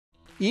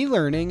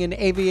eLearning in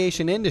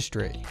Aviation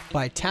Industry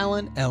by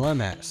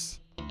TalentLMS.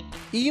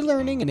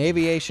 E-learning in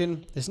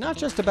aviation is not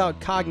just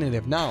about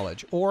cognitive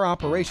knowledge or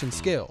operation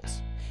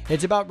skills.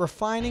 It's about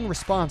refining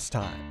response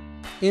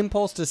time,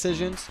 impulse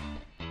decisions,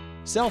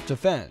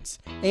 self-defense,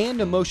 and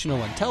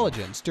emotional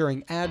intelligence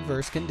during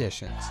adverse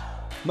conditions.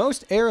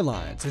 Most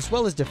airlines, as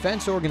well as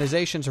defense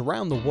organizations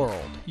around the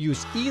world,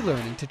 use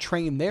e-learning to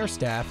train their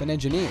staff and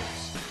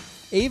engineers.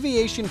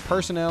 Aviation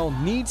personnel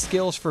need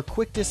skills for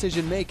quick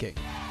decision-making,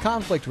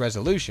 conflict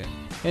resolution,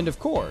 and of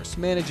course,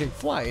 managing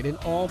flight in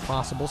all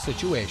possible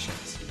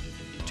situations.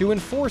 To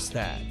enforce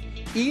that,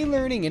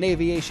 e-learning in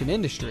aviation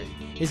industry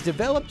is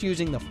developed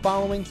using the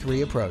following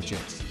three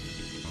approaches.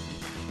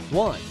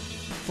 1.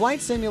 Flight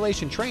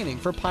simulation training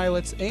for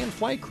pilots and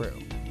flight crew.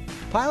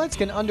 Pilots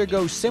can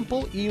undergo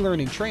simple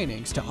e-learning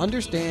trainings to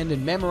understand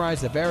and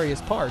memorize the various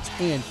parts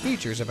and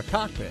features of a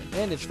cockpit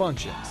and its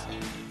functions.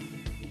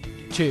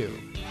 2.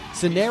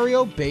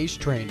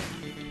 Scenario-based training.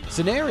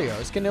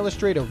 Scenarios can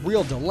illustrate a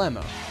real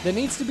dilemma that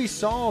needs to be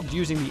solved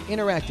using the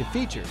interactive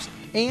features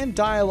and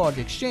dialogue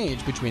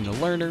exchange between the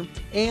learner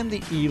and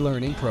the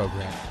e-learning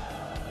program.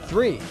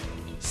 3.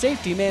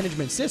 Safety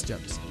Management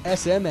Systems,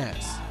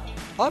 SMS.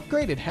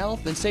 Upgraded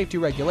health and safety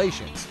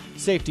regulations,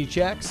 safety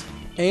checks,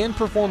 and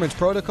performance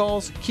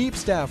protocols keep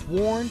staff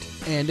warned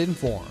and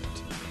informed.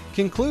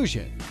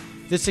 Conclusion: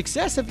 the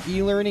success of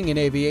e-learning in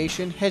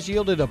aviation has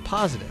yielded a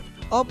positive,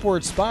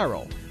 upward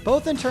spiral,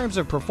 both in terms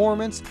of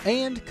performance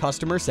and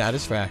customer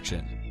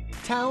satisfaction.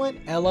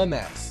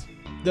 TalentLMS,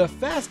 the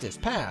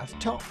fastest path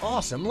to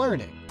awesome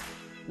learning.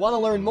 Want to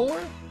learn more?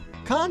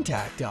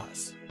 Contact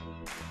us.